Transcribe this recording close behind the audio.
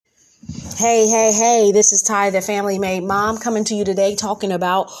Hey, this is Ty, the Family Made Mom, coming to you today talking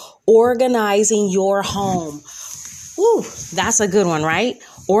about organizing your home. Woo, that's a good one, right?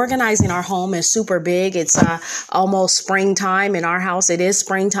 Organizing our home is super big. It's almost springtime. In our house, it is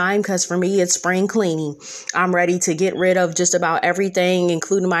springtime because for me, it's spring cleaning. I'm ready to get rid of just about everything,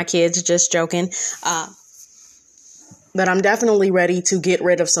 including my kids, just joking. But I'm definitely ready to get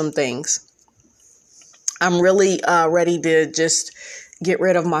rid of some things. I'm really ready to just get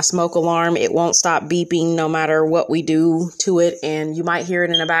rid of my smoke alarm. It won't stop beeping no matter what we do to it. And you might hear it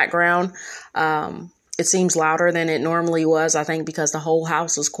in the background. It seems louder than it normally was, I think, because the whole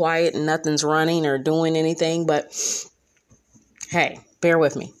house is quiet and nothing's running or doing anything. But hey, bear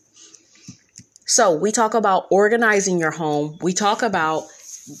with me. So we talk about organizing your home. We talk about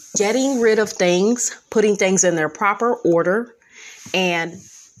getting rid of things, putting things in their proper order. And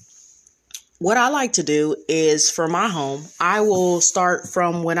what I like to do is for my home, I will start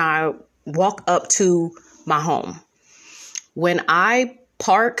from when I walk up to my home. When I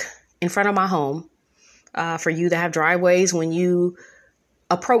park in front of my home, for you that have driveways, when you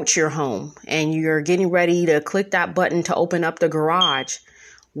approach your home and you're getting ready to click that button to open up the garage,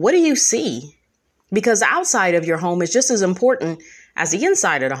 what do you see? Because the outside of your home is just as important as the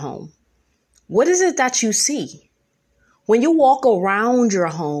inside of the home. What is it that you see? When you walk around your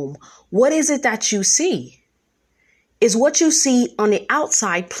home, what is it that you see? Is what you see on the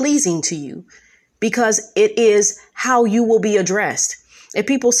outside pleasing to you? Because it is how you will be addressed. If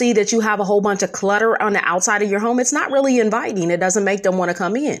people see that you have a whole bunch of clutter on the outside of your home, it's not really inviting. It doesn't make them want to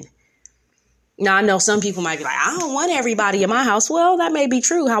come in. Now, I know some people might be like, I don't want everybody in my house. Well, that may be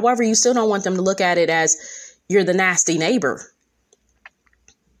true. However, you still don't want them to look at it as you're the nasty neighbor.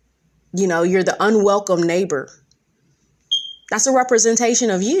 You know, you're the unwelcome neighbor. That's a representation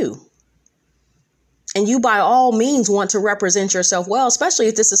of you. And you, by all means, want to represent yourself well, especially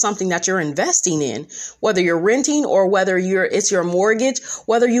if this is something that you're investing in, whether you're renting or whether it's your mortgage,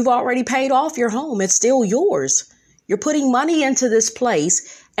 whether you've already paid off your home, it's still yours. You're putting money into this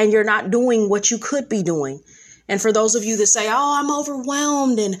place and you're not doing what you could be doing. And for those of you that say, oh, I'm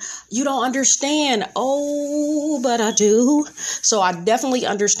overwhelmed and you don't understand. Oh, but I do. So I definitely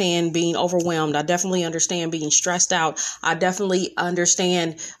understand being overwhelmed. I definitely understand being stressed out. I definitely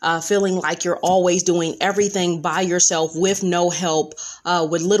understand feeling like you're always doing everything by yourself with no help,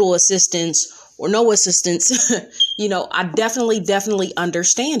 with little assistance or no assistance. You know, I definitely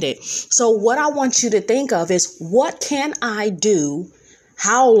understand it. So what I want you to think of is, what can I do?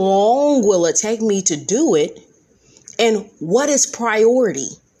 How long will it take me to do it? And what is priority?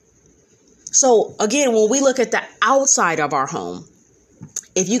 So again, when we look at the outside of our home,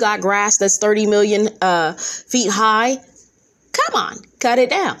 if you got grass that's 30 million feet high, come on, cut it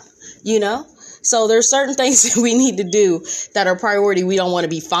down, you know? So there's certain things that we need to do that are priority. We don't want to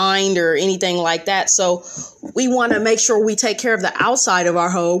be fined or anything like that. So we want to make sure we take care of the outside of our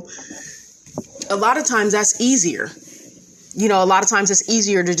home. A lot of times that's easier. You know, a lot of times it's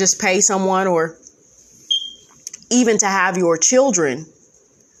easier to just pay someone or even to have your children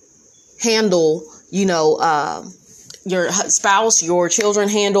handle, your spouse, your children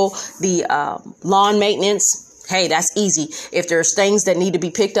handle the lawn maintenance. Hey, that's easy. If there's things that need to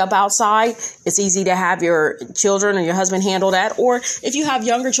be picked up outside, it's easy to have your children or your husband handle that. Or if you have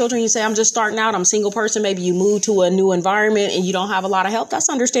younger children, you say, I'm just starting out, I'm a single person. Maybe you move to a new environment and you don't have a lot of help. That's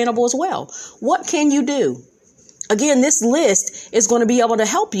understandable as well. What can you do? Again, this list is going to be able to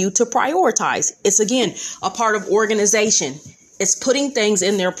help you to prioritize. It's, again, a part of organization. It's putting things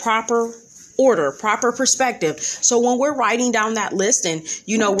in their proper order, proper perspective. So when we're writing down that list and,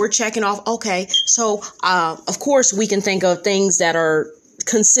 we're checking off, okay, so of course we can think of things that are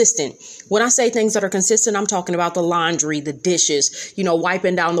consistent. When I say things that are consistent, I'm talking about the laundry, the dishes,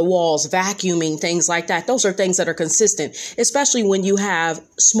 wiping down the walls, vacuuming, things like that. Those are things that are consistent, especially when you have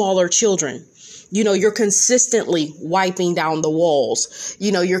smaller children. You're consistently wiping down the walls.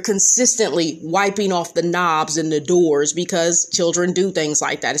 You're consistently wiping off the knobs and the doors because children do things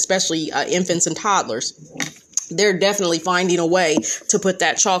like that, especially infants and toddlers. They're definitely finding a way to put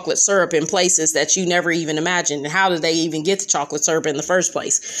that chocolate syrup in places that you never even imagined. How did they even get the chocolate syrup in the first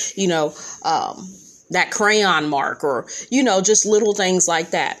place? That crayon mark or, just little things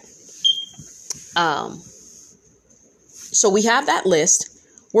like that. So we have that list.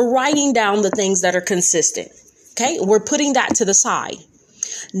 We're writing down the things that are consistent. Okay, we're putting that to the side.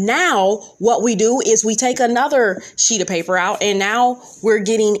 Now, what we do is we take another sheet of paper out, and now we're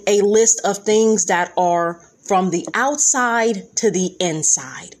getting a list of things that are from the outside to the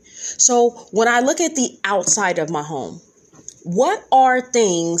inside. So when I look at the outside of my home, what are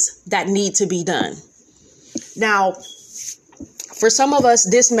things that need to be done? Now, For some of us,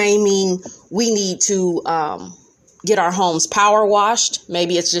 this may mean we need to get our homes power washed.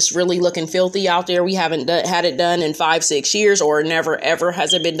 Maybe it's just really looking filthy out there. We haven't had it done in 5-6 years, or never ever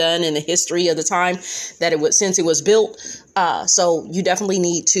has it been done in the history of the time that since it was built. So you definitely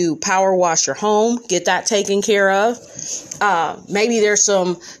need to power wash your home, get that taken care of. Maybe there's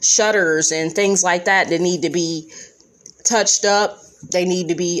some shutters and things like that need to be touched up. They need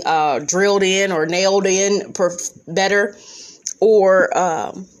to be drilled in or nailed in better. Or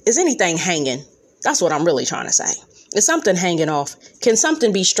is anything hanging? That's what I'm really trying to say. Is something hanging off? Can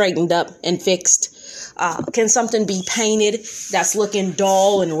something be straightened up and fixed? Can something be painted that's looking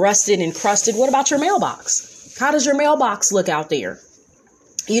dull and rusted and crusted? What about your mailbox? How does your mailbox look out there?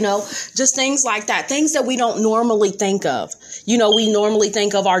 Just things like that. Things that we don't normally think of. We normally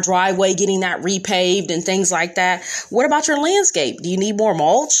think of our driveway getting that repaved and things like that. What about your landscape? Do you need more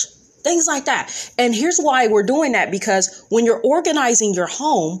mulch? Things like that. And here's why we're doing that, because when you're organizing your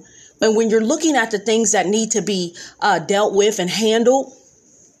home and when you're looking at the things that need to be dealt with and handled,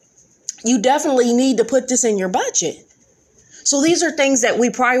 you definitely need to put this in your budget. So these are things that we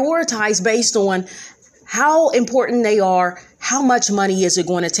prioritize based on how important they are, how much money is it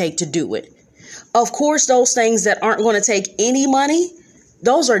going to take to do it. Of course, those things that aren't going to take any money,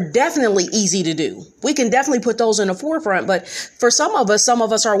 those are definitely easy to do. We can definitely put those in the forefront. But for some of us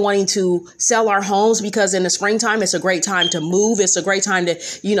are wanting to sell our homes because in the springtime, it's a great time to move. It's a great time to,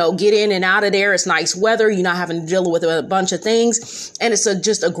 get in and out of there. It's nice weather. You're not having to deal with a bunch of things. And it's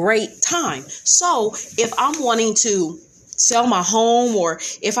just a great time. So if I'm wanting to sell my home, or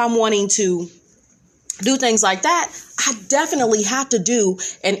if I'm wanting to do things like that, I definitely have to do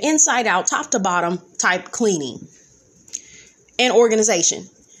an inside out, top to bottom type cleaning and organization.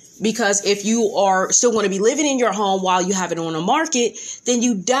 Because if you are still going to be living in your home while you have it on the market, then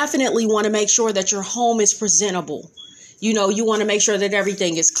you definitely want to make sure that your home is presentable. You want to make sure that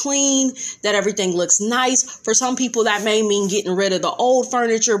everything is clean, that everything looks nice. For some people, that may mean getting rid of the old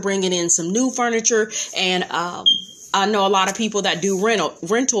furniture, bringing in some new furniture. And I know a lot of people that do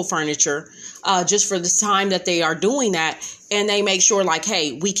rental furniture just for the time that they are doing that. And they make sure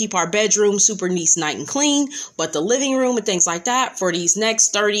hey, we keep our bedroom super neat, nice and clean, but the living room and things like that for these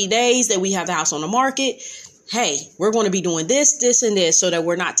next 30 days that we have the house on the market, hey, we're going to be doing this, this, and this so that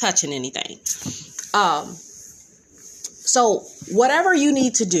we're not touching anything. So whatever you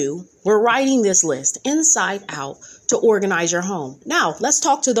need to do, we're writing this list inside out to organize your home. Now, let's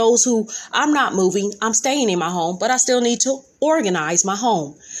talk to those who I'm not moving. I'm staying in my home, but I still need to organize my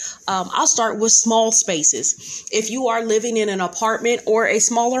home. I'll start with small spaces. If you are living in an apartment or a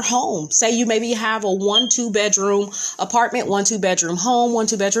smaller home, say you maybe have a 1-2 bedroom apartment, 1-2 bedroom home,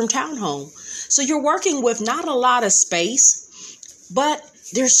 1-2 bedroom townhome. So you're working with not a lot of space, but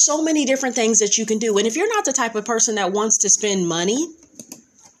there's so many different things that you can do. And if you're not the type of person that wants to spend money,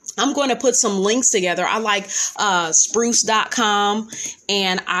 I'm going to put some links together. I like spruce.com,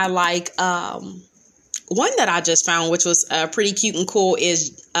 and I like one that I just found, which was pretty cute and cool,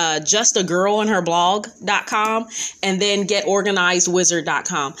 is justagirlandherblog.com, and then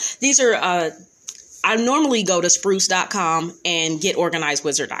getorganizedwizard.com. These are I normally go to spruce.com and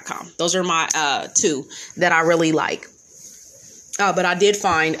getorganizedwizard.com. Those are my two that I really like. But I did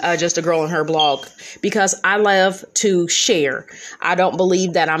find Just a Girl and Her blog because I love to share. I don't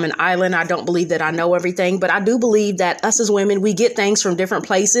believe that I'm an island. I don't believe that I know everything. But I do believe that us as women, we get things from different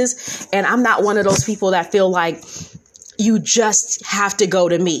places. And I'm not one of those people that feel like you just have to go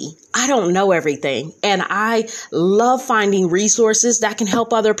to me. I don't know everything. And I love finding resources that can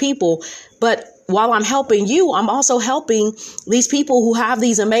help other people. But while I'm helping you, I'm also helping these people who have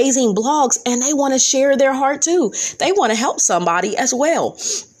these amazing blogs, and they want to share their heart too. They want to help somebody as well.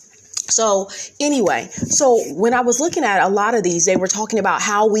 So anyway, when I was looking at a lot of these, they were talking about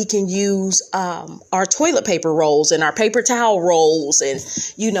how we can use our toilet paper rolls and our paper towel rolls, and,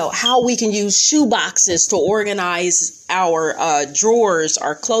 how we can use shoe boxes to organize our drawers,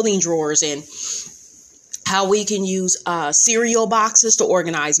 our clothing drawers, and how we can use cereal boxes to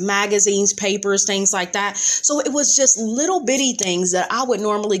organize magazines, papers, things like that. So it was just little bitty things that I would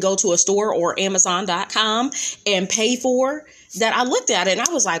normally go to a store or Amazon.com and pay for, that I looked at it and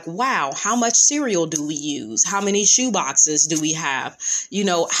I was like, wow, how much cereal do we use? How many shoe boxes do we have?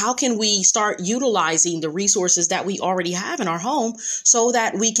 How can we start utilizing the resources that we already have in our home so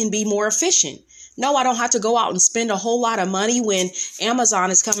that we can be more efficient? No, I don't have to go out and spend a whole lot of money when Amazon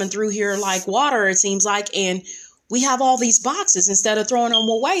is coming through here like water, it seems like, and we have all these boxes. Instead of throwing them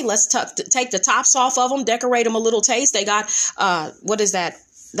away, let's take the tops off of them, decorate them a little taste. They got, what is that?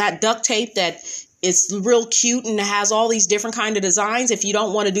 That duct tape that It's real cute and it has all these different kind of designs. If you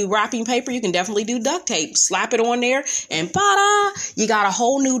don't want to do wrapping paper, you can definitely do duct tape. Slap it on there and ta-da, you got a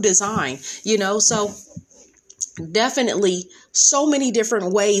whole new design, So definitely so many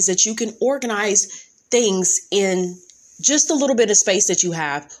different ways that you can organize things in just a little bit of space that you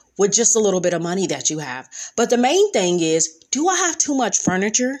have with just a little bit of money that you have. But the main thing is, do I have too much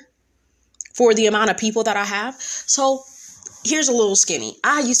furniture for the amount of people that I have? So here's a little skinny.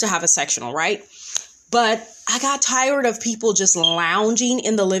 I used to have a sectional, right? But I got tired of people just lounging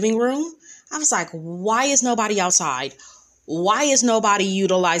in the living room. I was like, why is nobody outside? Why is nobody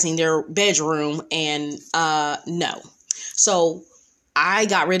utilizing their bedroom? And no. So I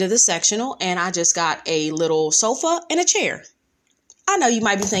got rid of the sectional and I just got a little sofa and a chair. I know you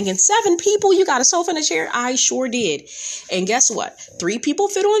might be thinking, 7 people, you got a sofa and a chair? I sure did. And guess what? 3 people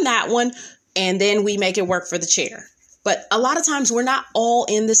fit on that one, and then we make it work for the chair. But a lot of times we're not all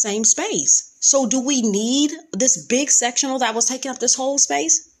in the same space. So do we need this big sectional that was taking up this whole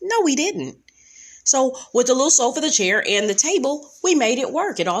space? No, we didn't. So with the little sofa, the chair, and the table, we made it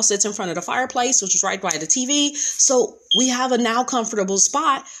work. It all sits in front of the fireplace, which is right by the TV. So we have a now comfortable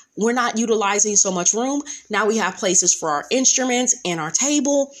spot. We're not utilizing so much room. Now we have places for our instruments and our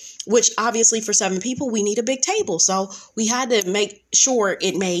table, which obviously for 7 people, we need a big table. So we had to make sure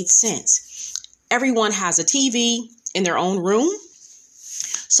it made sense. Everyone has a TV in their own room.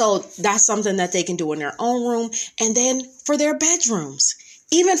 So that's something that they can do in their own room. And then for their bedrooms,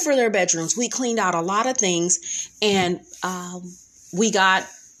 even for their bedrooms, we cleaned out a lot of things, and we got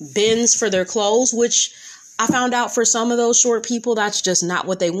bins for their clothes, which I found out for some of those short people, that's just not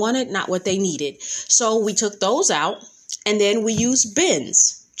what they wanted, not what they needed. So we took those out, and then we used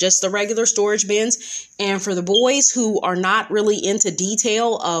bins, just the regular storage bins. And for the boys who are not really into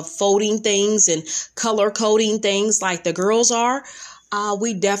detail of folding things and color coding things like the girls are,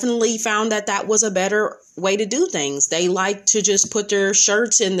 we definitely found that was a better way to do things. They like to just put their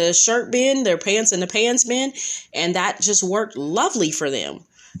shirts in the shirt bin, their pants in the pants bin, and that just worked lovely for them.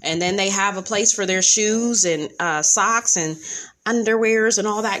 And then they have a place for their shoes and socks and underwears and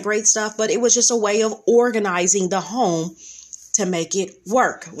all that great stuff. But it was just a way of organizing the home to make it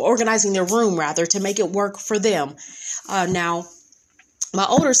work, organizing their room rather, to make it work for them. Now, my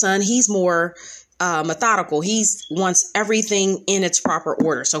older son, he's more methodical. He wants everything in its proper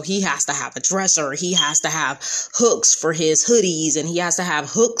order. So he has to have a dresser. He has to have hooks for his hoodies, and he has to have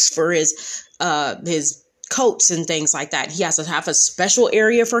hooks for his coats and things like that. He has to have a special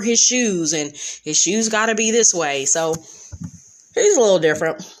area for his shoes, and his shoes got to be this way. So he's a little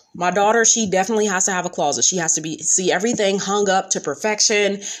different. My daughter, she definitely has to have a closet. She has to see everything hung up to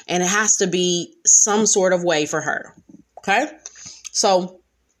perfection, and it has to be some sort of way for her. Okay. So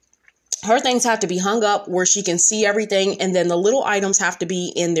her things have to be hung up where she can see everything. And then the little items have to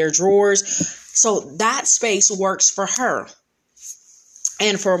be in their drawers. So that space works for her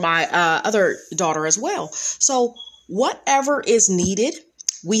and for my other daughter as well. So whatever is needed,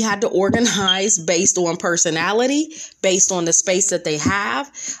 we had to organize based on personality, based on the space that they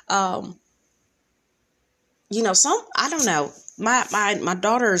have. I don't know, my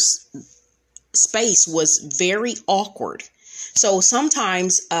daughter's space was very awkward. So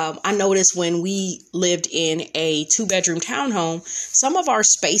sometimes I noticed when we lived in a 2-bedroom townhome, some of our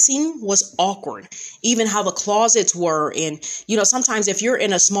spacing was awkward, even how the closets were. And, sometimes if you're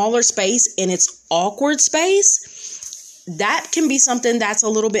in a smaller space and it's awkward space, that can be something that's a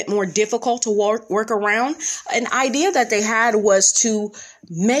little bit more difficult to work around. An idea that they had was to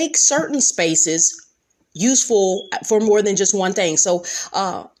make certain spaces useful for more than just one thing. So,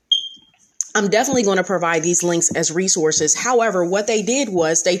 I'm definitely going to provide these links as resources. However, what they did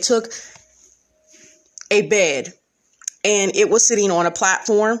was they took a bed and it was sitting on a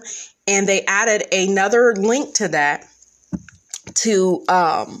platform, and they added another link to that to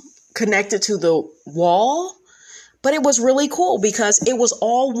connect it to the wall. But it was really cool because it was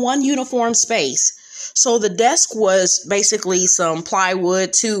all one uniform space. So the desk was basically some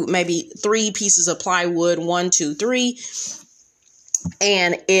plywood, maybe 3 pieces of plywood, 1, 2, 3.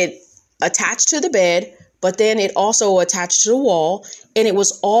 And it attached to the bed, but then it also attached to the wall, and it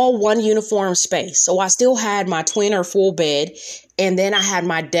was all one uniform space. So I still had my twin or full bed, and then I had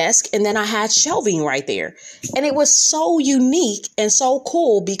my desk, and then I had shelving right there. And it was so unique and so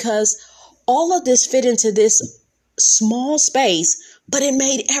cool because all of this fit into this small space, but it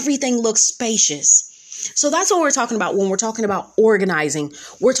made everything look spacious. So that's what we're talking about when we're talking about organizing.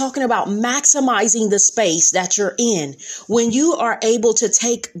 We're talking about maximizing the space that you're in. When you are able to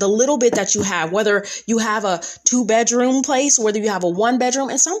take the little bit that you have, whether you have a 2-bedroom place, whether you have a 1-bedroom,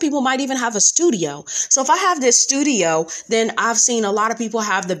 and some people might even have a studio. So if I have this studio, then I've seen a lot of people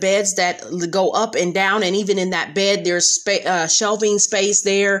have the beds that go up and down. And even in that bed, there's shelving space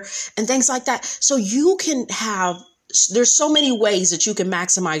there and things like that. So you can there's so many ways that you can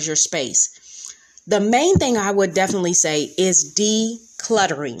maximize your space. The main thing I would definitely say is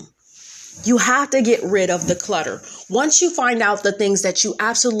decluttering. You have to get rid of the clutter. Once you find out the things that you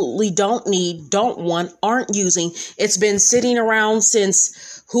absolutely don't need, don't want, aren't using, it's been sitting around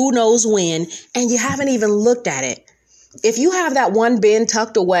since who knows when, and you haven't even looked at it. If you have that one bin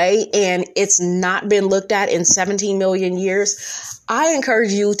tucked away and it's not been looked at in 17 million years, I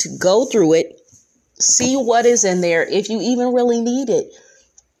encourage you to go through it, see what is in there, if you even really need it,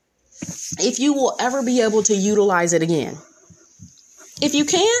 if you will ever be able to utilize it again. If you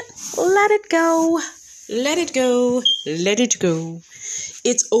can't, let it go. Let it go. Let it go.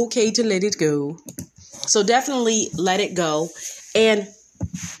 It's okay to let it go. So definitely let it go and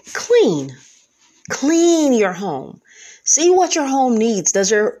clean your home. See what your home needs.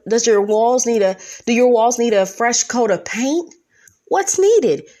 Do your walls need a fresh coat of paint? What's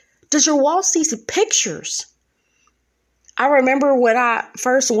needed? Does your wall see some pictures? I remember when I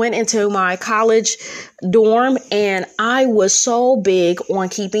first went into my college dorm and I was so big on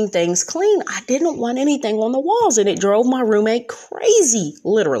keeping things clean. I didn't want anything on the walls and it drove my roommate crazy.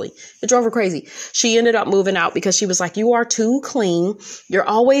 Literally, it drove her crazy. She ended up moving out because she was like, "You are too clean. You're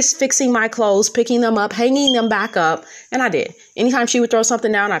always fixing my clothes, picking them up, hanging them back up." And I did. Anytime she would throw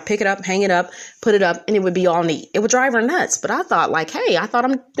something down, I'd pick it up, hang it up, put it up, and it would be all neat. It would drive her nuts. But I thought like, hey, I thought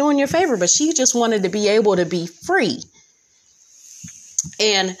I'm doing you a favor. But she just wanted to be able to be free.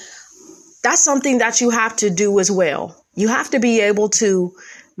 And that's something that you have to do as well. You have to be able to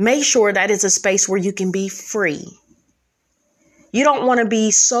make sure that it's a space where you can be free. You don't want to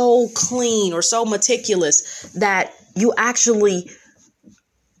be so clean or so meticulous that you actually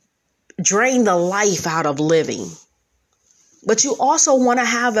drain the life out of living. But you also want to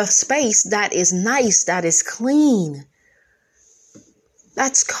have a space that is nice, that is clean,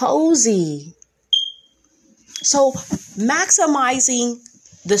 that's cozy. So maximizing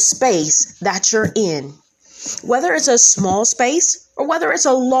the space that you're in, whether it's a small space or whether it's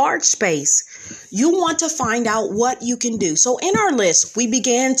a large space, you want to find out what you can do. So in our list, we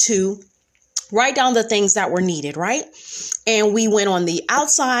began to write down the things that were needed, right? And we went on the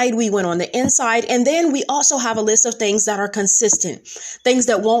outside, we went on the inside, and then we also have a list of things that are consistent, things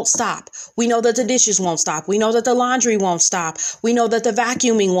that won't stop. We know that the dishes won't stop. We know that the laundry won't stop. We know that the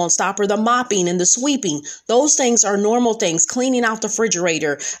vacuuming won't stop, or the mopping and the sweeping. Those things are normal things. Cleaning out the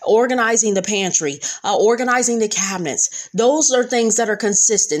refrigerator, organizing the pantry, organizing the cabinets. Those are things that are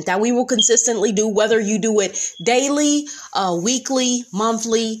consistent, that we will consistently do, whether you do it daily, weekly,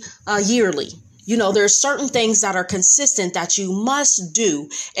 monthly, yearly. You know, there's certain things that are consistent that you must do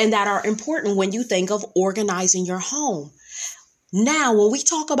and that are important when you think of organizing your home. Now, when we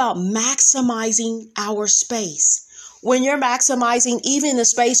talk about maximizing our space, when you're maximizing even the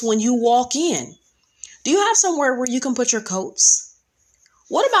space when you walk in, do you have somewhere where you can put your coats?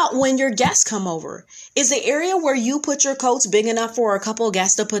 What about when your guests come over? Is the area where you put your coats big enough for a couple of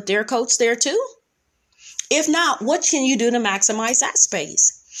guests to put their coats there too? If not, what can you do to maximize that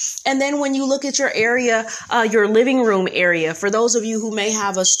space? And then when you look at your area, your living room area, for those of you who may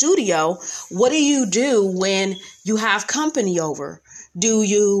have a studio, what do you do when you have company over? Do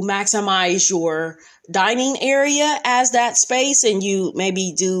you maximize your dining area as that space and you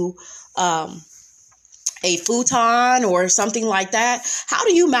maybe do a futon or something like that? How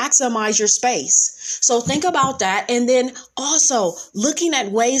do you maximize your space? So think about that. And then also looking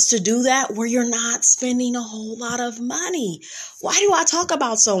at ways to do that where you're not spending a whole lot of money. Why do I talk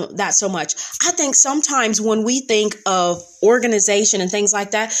about that so much? I think sometimes when we think of organization and things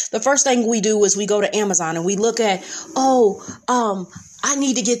like that, the first thing we do is we go to Amazon and we look at, I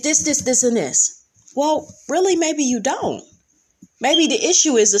need to get this, and this. Well, really, maybe you don't. Maybe the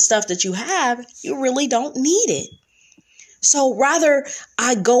issue is the stuff that you have, you really don't need it. So rather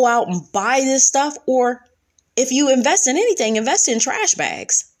I go out and buy this stuff, or if you invest in anything, invest in trash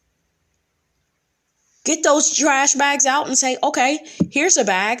bags. Get those trash bags out and say, okay, here's a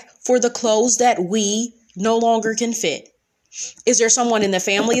bag for the clothes that we no longer can fit. Is there someone in the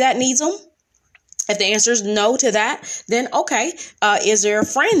family that needs them? If the answer is no to that, then okay, is there a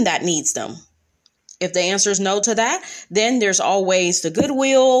friend that needs them? If the answer is no to that, then there's always the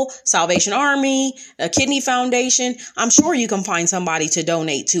Goodwill, Salvation Army, a Kidney Foundation. I'm sure you can find somebody to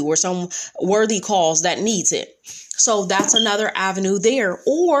donate to or some worthy cause that needs it. So that's another avenue there.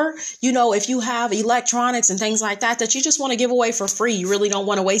 Or, if you have electronics and things like that you just want to give away for free, you really don't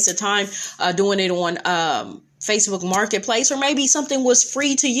want to waste the time doing it on Facebook Marketplace, or maybe something was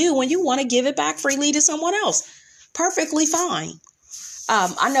free to you and you want to give it back freely to someone else. Perfectly fine.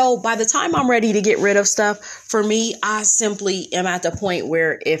 I know by the time I'm ready to get rid of stuff, for me, I simply am at the point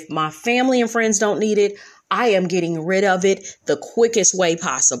where if my family and friends don't need it, I am getting rid of it the quickest way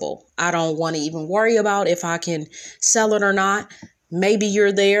possible. I don't want to even worry about if I can sell it or not. Maybe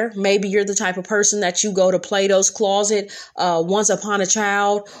you're there. Maybe you're the type of person that you go to Plato's Closet, Once Upon a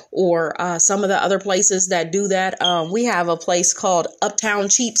Child, or some of the other places that do that. We have a place called Uptown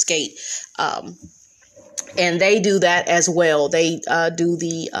Cheapskate. And they do that as well. They do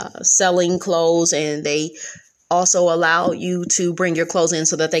the selling clothes, and they also allow you to bring your clothes in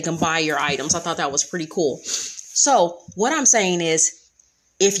so that they can buy your items. I thought that was pretty cool. So what I'm saying is,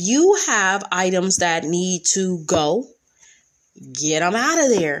 if you have items that need to go, get them out of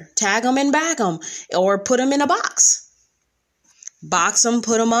there. Tag them and bag them, or put them in a box. Box them,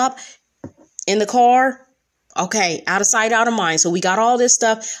 put them up in the car. Okay, out of sight, out of mind. So we got all this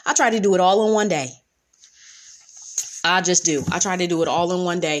stuff. I try to do it all in one day. I just do. I try to do it all in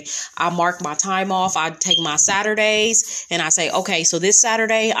one day. I mark my time off. I take my Saturdays and I say, okay, so this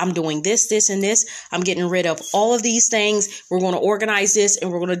Saturday I'm doing this, this, and this. I'm getting rid of all of these things. We're going to organize this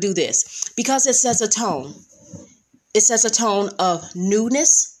and we're going to do this, because it sets a tone. It sets a tone of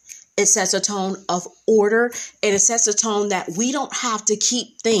newness. It sets a tone of order, and it sets a tone that we don't have to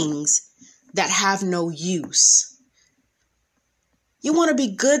keep things that have no use. You want to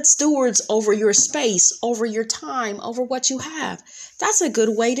be good stewards over your space, over your time, over what you have. That's a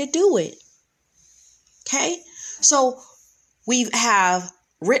good way to do it. Okay? So we have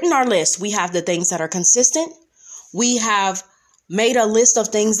written our list. We have the things that are consistent. We have made a list of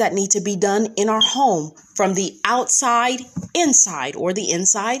things that need to be done in our home, from the outside inside, or the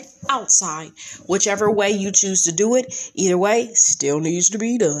inside outside. Whichever way you choose to do it, either way still needs to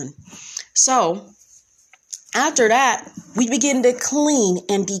be done. So after that, we begin to clean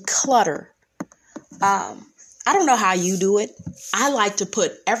and declutter. I don't know how you do it. I like to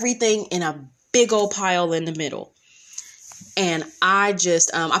put everything in a big old pile in the middle. And I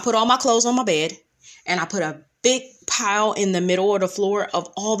just, I put all my clothes on my bed, and I put a big pile in the middle of the floor of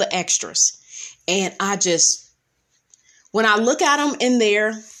all the extras. And when I look at them in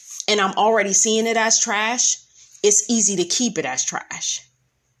there and I'm already seeing it as trash, it's easy to keep it as trash.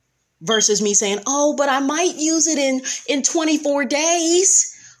 Versus me saying, oh, but I might use it in 24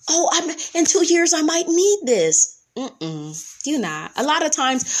 days. Oh, in 2 years, I might need this. You're not. A lot of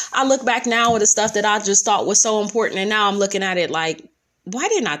times I look back now at the stuff that I just thought was so important. And now I'm looking at it like, why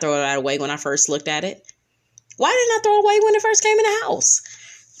didn't I throw that away when I first looked at it? Why didn't I throw it away when it first came in the house?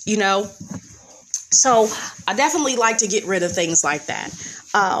 So I definitely like to get rid of things like that.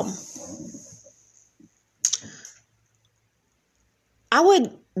 I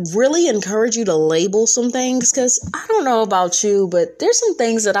would really encourage you to label some things, because I don't know about you, but there's some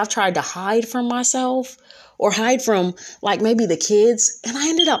things that I've tried to hide from myself, or hide from like maybe the kids. And I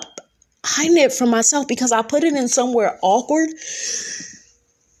ended up hiding it from myself because I put it in somewhere awkward.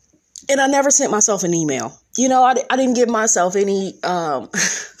 And I never sent myself an email. I didn't give myself any, I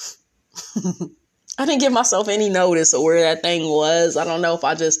didn't give myself any notice of where that thing was. I don't know if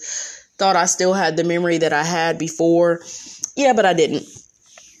I just thought I still had the memory that I had before. Yeah, but I didn't.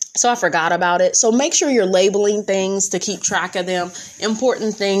 So I forgot about it. So make sure you're labeling things to keep track of them.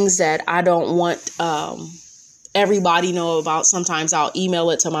 Important things that I don't want everybody know about. Sometimes I'll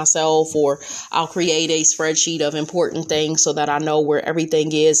email it to myself, or I'll create a spreadsheet of important things so that I know where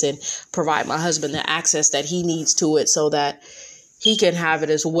everything is, and provide my husband the access that he needs to it so that he can have it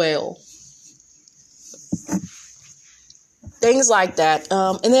as well. Things like that.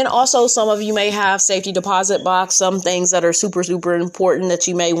 And then also, some of you may have safety deposit box, some things that are super, super important that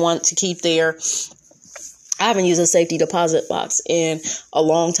you may want to keep there. I haven't used a safety deposit box in a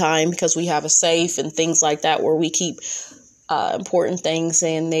long time because we have a safe and things like that where we keep important things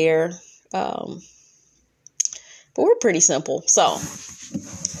in there. But we're pretty simple. So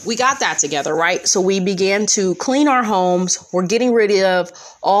we got that together, right? So we began to clean our homes. We're getting rid of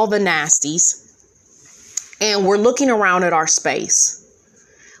all the nasties. And we're looking around at our space.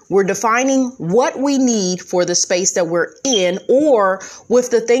 We're defining what we need for the space that we're in, or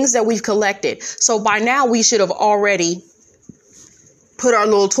with the things that we've collected. So by now we should have already put our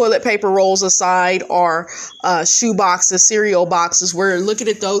little toilet paper rolls aside, our shoe boxes, cereal boxes. We're looking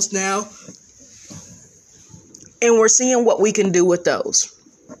at those now. And we're seeing what we can do with those.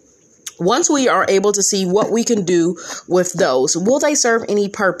 Once we are able to see what we can do with those, will they serve any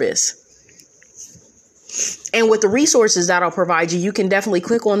purpose? And with the resources that I'll provide you, you can definitely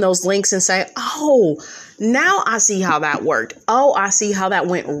click on those links and say, oh, now I see how that worked. Oh, I see how that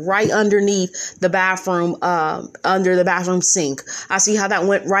went right underneath the bathroom, under the bathroom sink. I see how that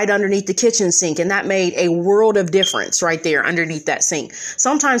went right underneath the kitchen sink. And that made a world of difference right there underneath that sink.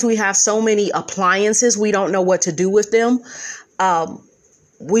 Sometimes we have so many appliances, we don't know what to do with them.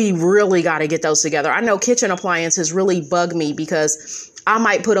 We really got to get those together. I know kitchen appliances really bug me because I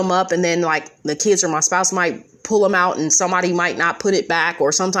might put them up and then like the kids or my spouse might pull them out and somebody might not put it back,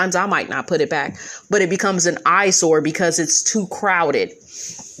 or sometimes I might not put it back, but it becomes an eyesore because it's too crowded.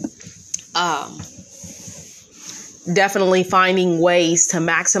 Definitely finding ways to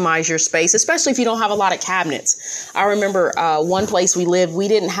maximize your space, especially if you don't have a lot of cabinets. I remember one place we lived, we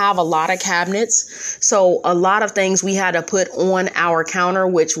didn't have a lot of cabinets. So a lot of things we had to put on our counter,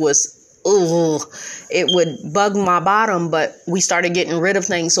 which was, it would bug my bottom, but we started getting rid of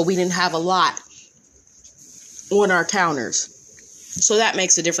things. So we didn't have a lot on our counters. So that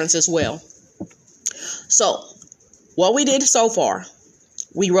makes a difference as well. So what we did so far,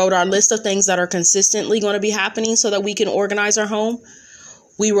 we wrote our list of things that are consistently going to be happening so that we can organize our home.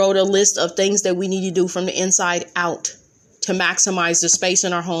 We wrote a list of things that we need to do from the inside out to maximize the space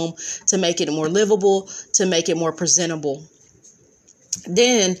in our home, to make it more livable, to make it more presentable.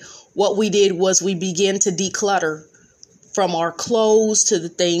 Then what we did was we began to declutter from our clothes to the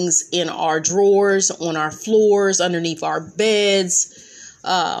things in our drawers, on our floors, underneath our beds,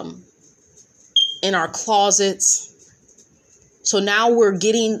 in our closets. So now we're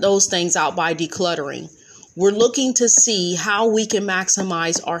getting those things out by decluttering. We're looking to see how we can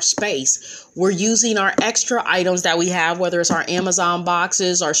maximize our space. We're using our extra items that we have, whether it's our Amazon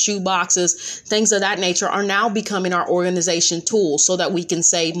boxes, our shoe boxes, things of that nature, are now becoming our organization tools so that we can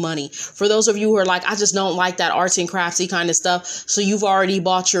save money. For those of you who are like, I just don't like that arts and craftsy kind of stuff. So you've already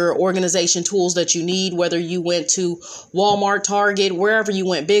bought your organization tools that you need, whether you went to Walmart, Target, wherever you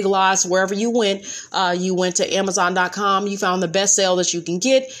went, Big Lots, wherever you went to Amazon.com, you found the best sale that you can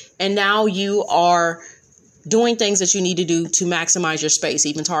get. And now you are doing things that you need to do to maximize your space.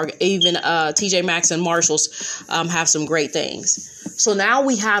 Even Target, even TJ Maxx and Marshalls have some great things. So now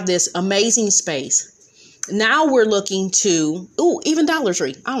we have this amazing space. Now we're looking to, even Dollar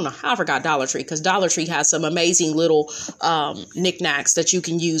Tree. I don't know how I forgot Dollar Tree, because Dollar Tree has some amazing little knickknacks that you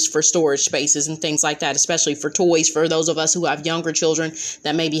can use for storage spaces and things like that, especially for toys. For those of us who have younger children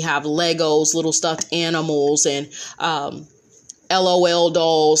that maybe have Legos, little stuffed animals, and LOL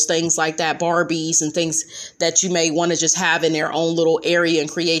dolls, things like that, Barbies, and things that you may want to just have in their own little area and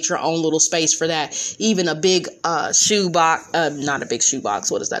create your own little space for that. Even a big shoe box, not a big shoe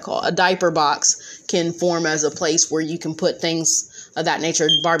box, what is that called? A diaper box can form as a place where you can put things of that nature,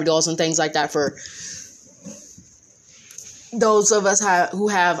 Barbie dolls and things like that. For those of us who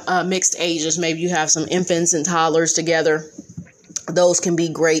have mixed ages, maybe you have some infants and toddlers together, those can be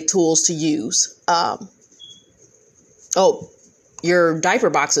great tools to use. Your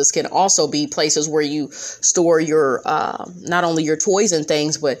diaper boxes can also be places where you store your, not only your toys and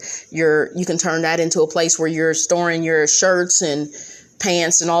things, but you can turn that into a place where you're storing your shirts and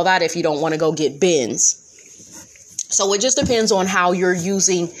pants and all that if you don't want to go get bins. So it just depends on how you're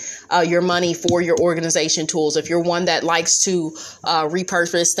using your money for your organization tools. If you're one that likes to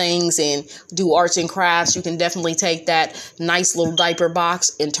repurpose things and do arts and crafts, you can definitely take that nice little diaper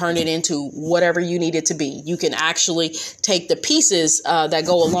box and turn it into whatever you need it to be. You can actually take the pieces that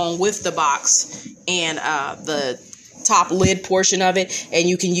go along with the box and the top lid portion of it, and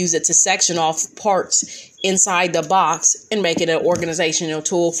you can use it to section off parts inside the box and make it an organizational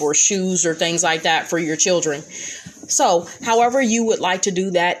tool for shoes or things like that for your children. So however you would like to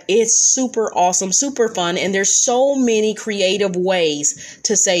do that, it's super awesome, super fun. And there's so many creative ways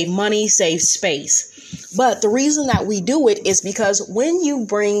to save money, save space. But the reason that we do it is because when you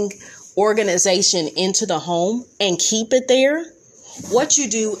bring organization into the home and keep it there, what you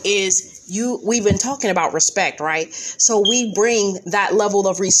do is we've been talking about respect, right? So we bring that level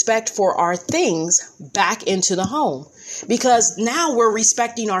of respect for our things back into the home, because now we're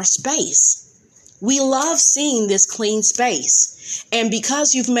respecting our space. We love seeing this clean space. And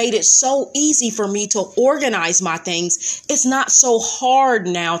because you've made it so easy for me to organize my things, it's not so hard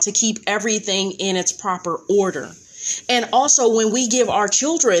now to keep everything in its proper order. And also, when we give our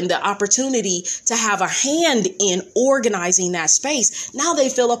children the opportunity to have a hand in organizing that space, now they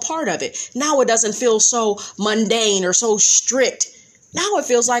feel a part of it. Now it doesn't feel so mundane or so strict. Now it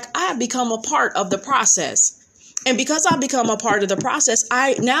feels like I've become a part of the process. And because I've become a part of the process,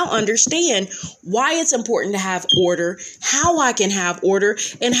 I now understand why it's important to have order, how I can have order,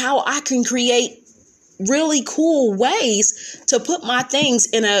 and how I can create really cool ways to put my things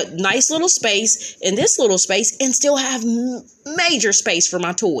in a nice little space, in this little space, and still have major space for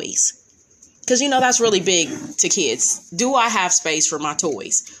my toys. Because, that's really big to kids. Do I have space for my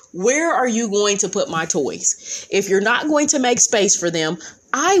toys? Where are you going to put my toys? If you're not going to make space for them,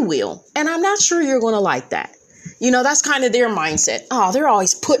 I will. And I'm not sure you're going to like that. That's kind of their mindset. Oh, they're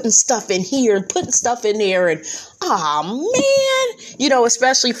always putting stuff in here and putting stuff in there. And, oh, man,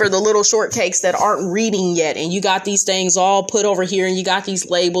 especially for the little shortcakes that aren't reading yet. And you got these things all put over here and you got these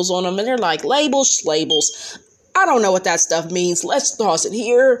labels on them. And they're like, labels. I don't know what that stuff means. Let's toss it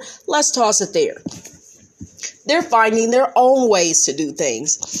here. Let's toss it there. They're finding their own ways to do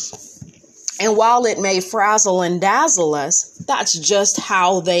things. And while it may frazzle and dazzle us, that's just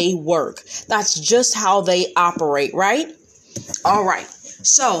how they work. That's just how they operate, right? All right.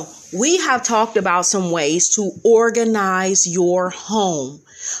 So we have talked about some ways to organize your home.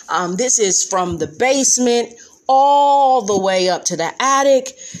 This is from the basement all the way up to the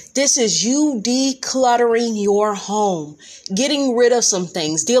attic. This is you decluttering your home, getting rid of some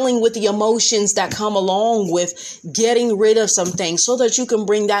things, dealing with the emotions that come along with getting rid of some things so that you can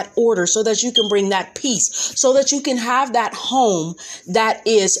bring that order, so that you can bring that peace, so that you can have that home that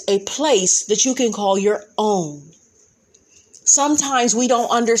is a place that you can call your own. Sometimes we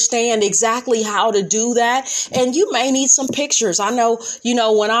don't understand exactly how to do that. And you may need some pictures. I know,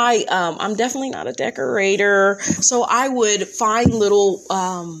 when I'm definitely not a decorator. So I would find little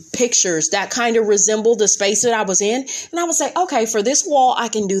pictures that kind of resemble the space that I was in. And I would say, okay, for this wall, I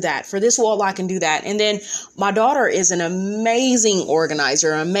can do that. For this wall, I can do that. And then my daughter is an amazing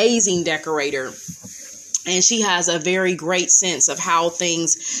organizer, amazing decorator. And she has a very great sense of how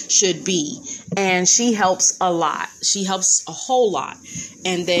things should be. And she helps a lot. She helps a whole lot.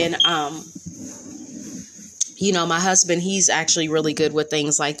 And then, my husband, he's actually really good with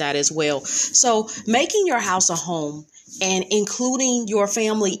things like that as well. So making your house a home and including your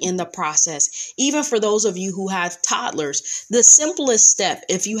family in the process, even for those of you who have toddlers, the simplest step,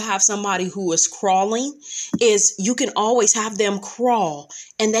 if you have somebody who is crawling, is you can always have them crawl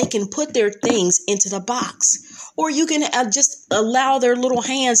and they can put their things into the box. Or you can just allow their little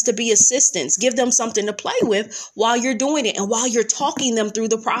hands to be assistants. Give them something to play with while you're doing it and while you're talking them through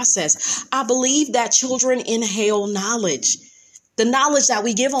the process. I believe that children inhale knowledge. The knowledge that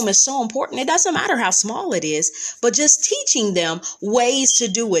we give them is so important. It doesn't matter how small it is, but just teaching them ways to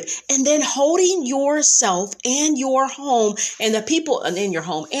do it. And then holding yourself and your home and the people in your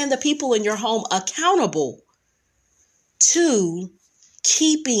home and the people in your home accountable to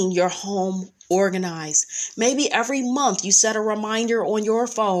keeping your home organized. Maybe every month you set a reminder on your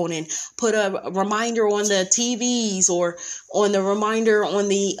phone and put a reminder on the TVs or on the reminder on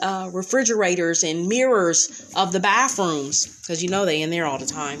the refrigerators and mirrors of the bathrooms, because they in there all the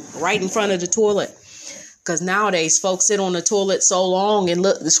time, right in front of the toilet. Because nowadays folks sit on the toilet so long and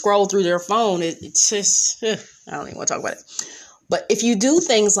scroll through their phone. It's just, I don't even want to talk about it. But if you do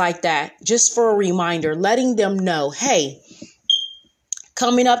things like that, just for a reminder, letting them know, hey,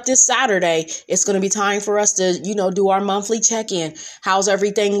 coming up this Saturday, it's going to be time for us to, do our monthly check-in. How's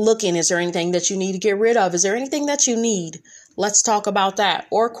everything looking? Is there anything that you need to get rid of? Is there anything that you need? Let's talk about that.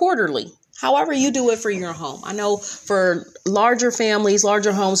 Or quarterly, however you do it for your home. I know for larger families,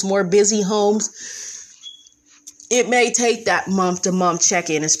 larger homes, more busy homes, it may take that month-to-month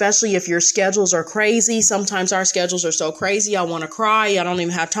check-in, especially if your schedules are crazy. Sometimes our schedules are so crazy, I want to cry. I don't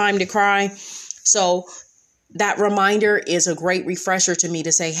even have time to cry. So that reminder is a great refresher to me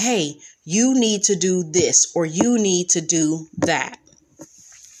to say, hey, you need to do this or you need to do that.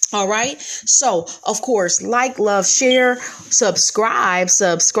 All right. So, of course, like, love, share, subscribe.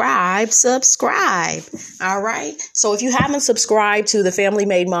 All right. So if you haven't subscribed to the Family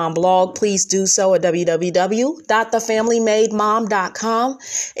Made Mom blog, please do so at www.thefamilymademom.com.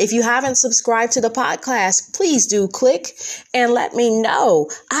 If you haven't subscribed to the podcast, please do click and let me know.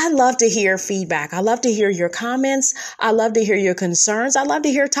 I love to hear feedback. I love to hear your comments. I love to hear your concerns. I love to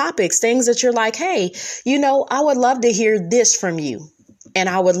hear topics, things that you're like, hey, I would love to hear this from you. And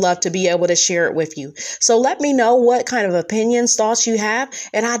I would love to be able to share it with you. So let me know what kind of opinions, thoughts you have.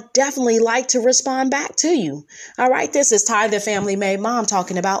 And I definitely like to respond back to you. All right. This is Ty, the Family Made Mom,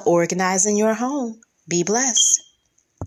 talking about organizing your home. Be blessed.